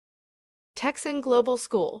Texan Global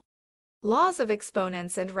School. Laws of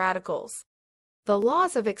exponents and radicals. The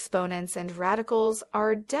laws of exponents and radicals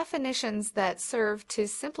are definitions that serve to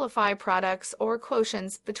simplify products or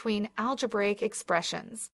quotients between algebraic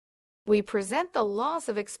expressions. We present the laws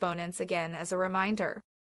of exponents again as a reminder.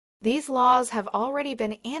 These laws have already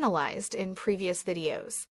been analyzed in previous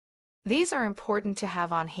videos. These are important to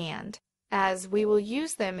have on hand, as we will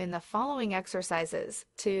use them in the following exercises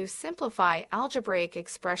to simplify algebraic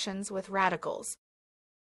expressions with radicals.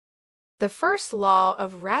 The first law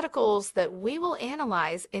of radicals that we will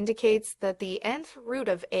analyze indicates that the nth root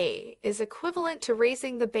of a is equivalent to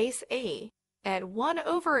raising the base a at 1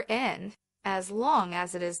 over n as long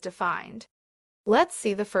as it is defined. Let's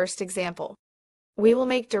see the first example. We will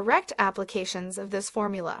make direct applications of this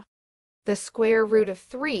formula. The square root of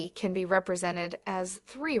 3 can be represented as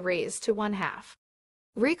 3 raised to 1/2.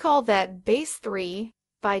 Recall that base 3,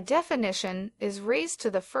 by definition, is raised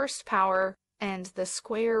to the first power and the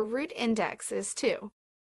square root index is 2.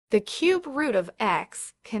 The cube root of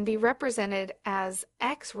x can be represented as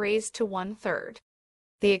x raised to 1/3.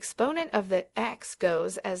 The exponent of the x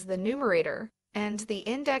goes as the numerator and the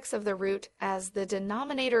index of the root as the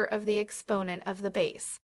denominator of the exponent of the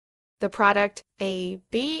base. The product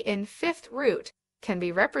ab in fifth root can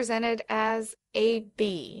be represented as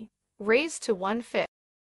ab raised to 1/5.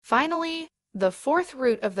 Finally, the fourth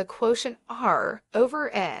root of the quotient r over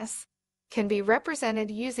s can be represented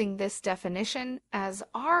using this definition as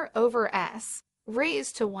r over s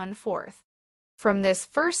raised to 1/4. From this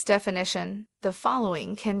first definition, the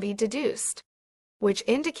following can be deduced, which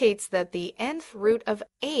indicates that the nth root of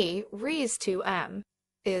a raised to m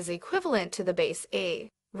is equivalent to the base a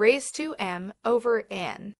raised to m over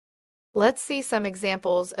n. Let's see some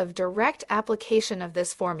examples of direct application of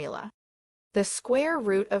this formula. The square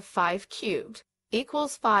root of 5 cubed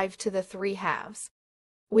equals 5 to the 3/2.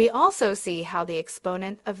 We also see how the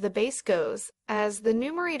exponent of the base goes as the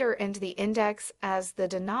numerator and the index as the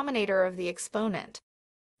denominator of the exponent.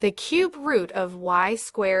 The cube root of y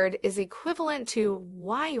squared is equivalent to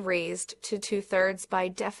y raised to 2/3 by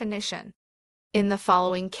definition. In the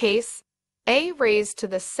following case, a raised to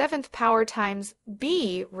the 7th power times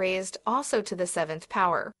b raised also to the 7th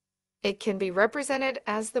power. It can be represented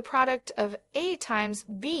as the product of a times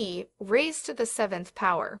b raised to the 7th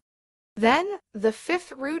power. Then, the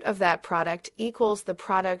fifth root of that product equals the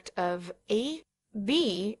product of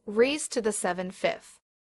ab raised to the 7/5.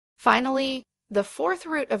 Finally, the fourth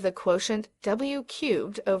root of the quotient w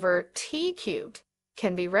cubed over t cubed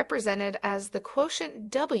can be represented as the quotient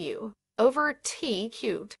w over t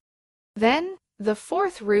cubed. Then, the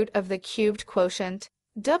fourth root of the cubed quotient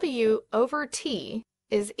w over t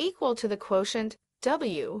is equal to the quotient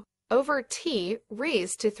w over t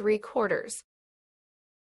raised to 3/4.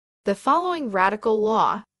 The following radical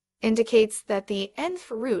law indicates that the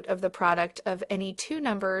nth root of the product of any two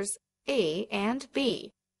numbers a and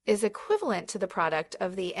b is equivalent to the product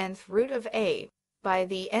of the nth root of a by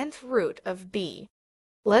the nth root of b.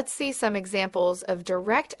 Let's see some examples of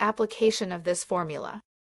direct application of this formula.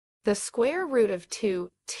 The square root of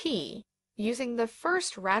 2t, using the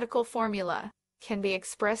first radical formula, can be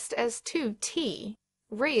expressed as 2t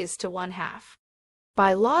raised to 1/2.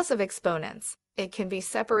 By laws of exponents, it can be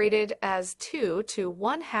separated as 2 to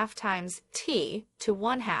 1/2 times t to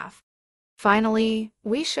 1/2. Finally,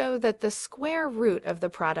 we show that the square root of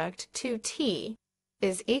the product 2t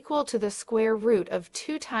is equal to the square root of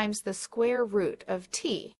 2 times the square root of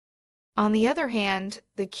t. On the other hand,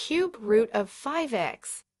 the cube root of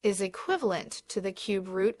 5x is equivalent to the cube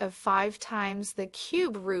root of 5 times the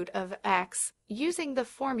cube root of x using the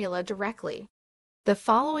formula directly. The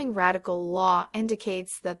following radical law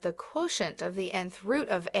indicates that the quotient of the nth root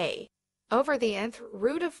of a over the nth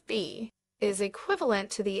root of b is equivalent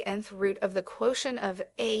to the nth root of the quotient of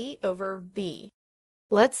a over b.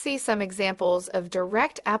 Let's see some examples of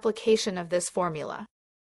direct application of this formula.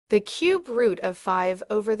 The cube root of 5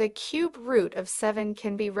 over the cube root of 7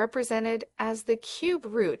 can be represented as the cube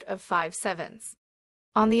root of 5/7.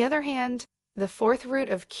 On the other hand, the fourth root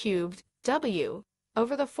of cubed w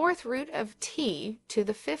over the fourth root of t to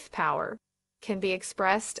the 5th power can be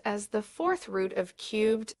expressed as the fourth root of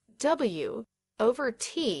cubed w over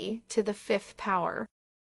t to the 5th power.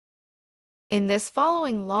 In this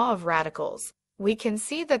following law of radicals, we can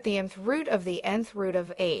see that the nth root of the nth root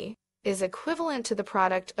of a is equivalent to the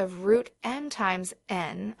product of root m times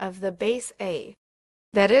n of the base a.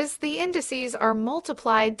 That is, the indices are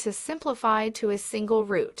multiplied to simplify to a single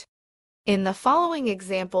root. In the following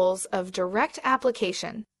examples of direct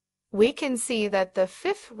application, we can see that the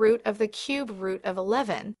fifth root of the cube root of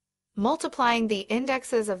 11, multiplying the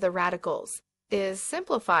indexes of the radicals, is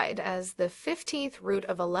simplified as the 15th root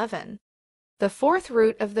of 11, the 4th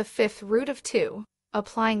root of the 5th root of 2.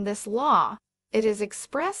 Applying this law, it is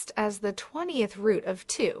expressed as the 20th root of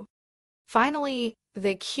 2. Finally,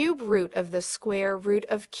 the cube root of the square root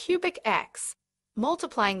of cubic x,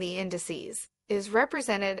 multiplying the indices, is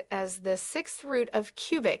represented as the 6th root of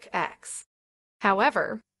cubic x.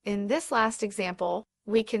 However, in this last example,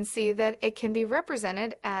 we can see that it can be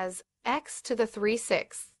represented as x to the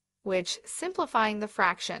 3/6, which, simplifying the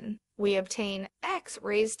fraction, we obtain x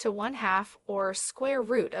raised to 1/2 or square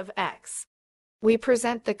root of x. We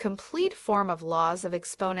present the complete form of laws of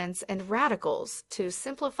exponents and radicals to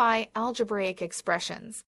simplify algebraic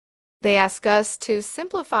expressions. They ask us to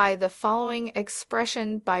simplify the following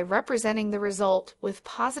expression by representing the result with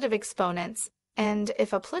positive exponents, and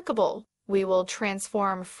if applicable, we will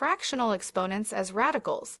transform fractional exponents as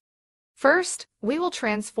radicals. First, we will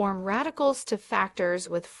transform radicals to factors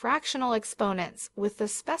with fractional exponents with the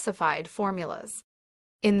specified formulas.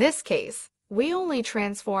 In this case, we only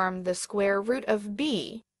transform the square root of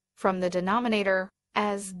b from the denominator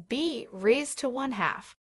as b raised to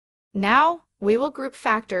 1/2. Now, we will group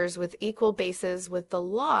factors with equal bases with the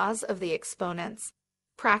laws of the exponents.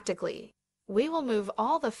 Practically, we will move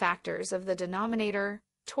all the factors of the denominator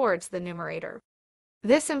towards the numerator.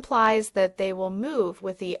 This implies that they will move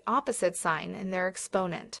with the opposite sign in their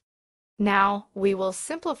exponent. Now, we will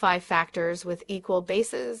simplify factors with equal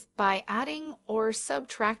bases by adding or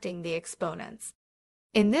subtracting the exponents.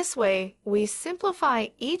 In this way, we simplify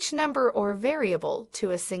each number or variable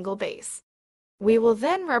to a single base. We will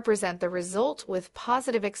then represent the result with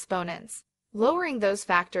positive exponents, lowering those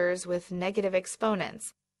factors with negative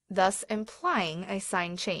exponents, thus implying a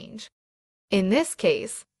sign change. In this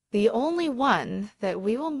case, the only one that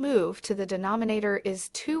we will move to the denominator is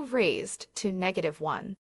 2 raised to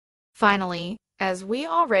 -1. Finally, as we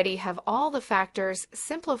already have all the factors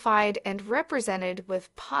simplified and represented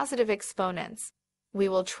with positive exponents, we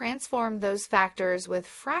will transform those factors with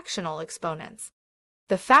fractional exponents.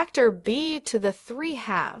 The factor b to the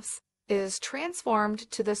 3/2 is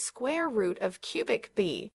transformed to the square root of cubic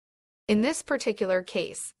b. In this particular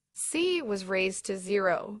case, c was raised to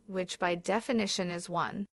 0, which by definition is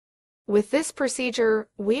 1. With this procedure,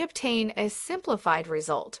 we obtain a simplified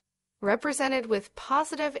result, represented with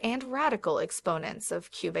positive and radical exponents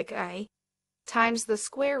of cubic a times the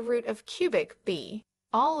square root of cubic b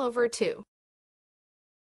all over 2.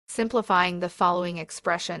 Simplifying the following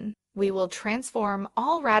expression, we will transform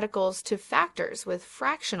all radicals to factors with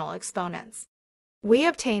fractional exponents. We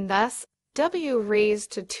obtain thus w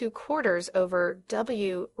raised to 2/4 over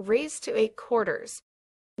w raised to 8/4.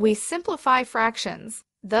 We simplify fractions,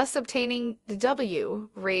 thus obtaining w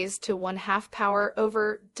raised to 1/2 power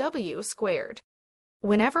over w squared.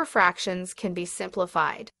 Whenever fractions can be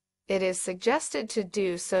simplified, it is suggested to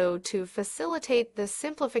do so to facilitate the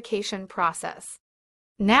simplification process.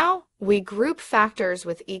 Now, we group factors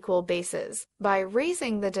with equal bases by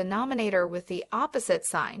raising the denominator with the opposite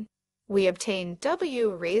sign. We obtain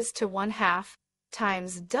w raised to 1/2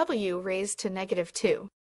 times w raised to -2.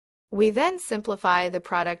 We then simplify the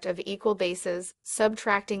product of equal bases,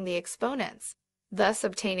 subtracting the exponents, thus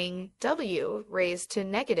obtaining w raised to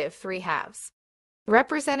 -3/2,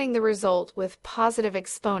 representing the result with positive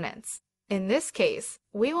exponents. In this case,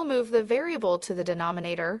 we will move the variable to the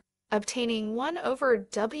denominator, obtaining 1 over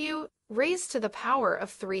w raised to the power of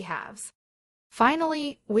 3/2.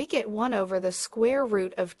 Finally, we get 1 over the square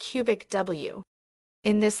root of cubic w.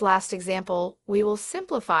 In this last example, we will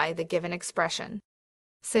simplify the given expression.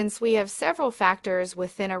 Since we have several factors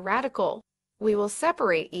within a radical, we will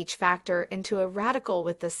separate each factor into a radical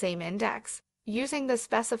with the same index, using the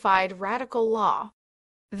specified radical law.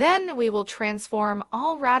 Then we will transform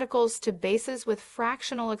all radicals to bases with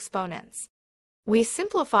fractional exponents. We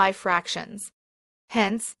simplify fractions.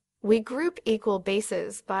 Hence, we group equal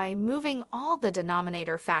bases by moving all the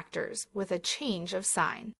denominator factors with a change of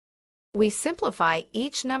sign. We simplify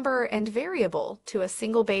each number and variable to a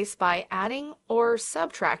single base by adding or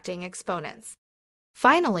subtracting exponents.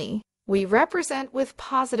 Finally, we represent with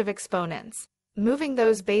positive exponents, moving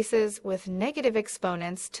those bases with negative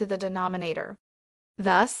exponents to the denominator.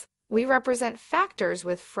 Thus, we represent factors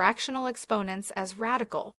with fractional exponents as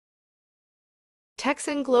radical.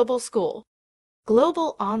 Texan Global School.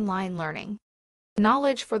 Global online learning.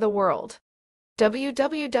 Knowledge for the world.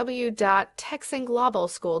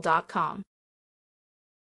 www.texanglobalschool.com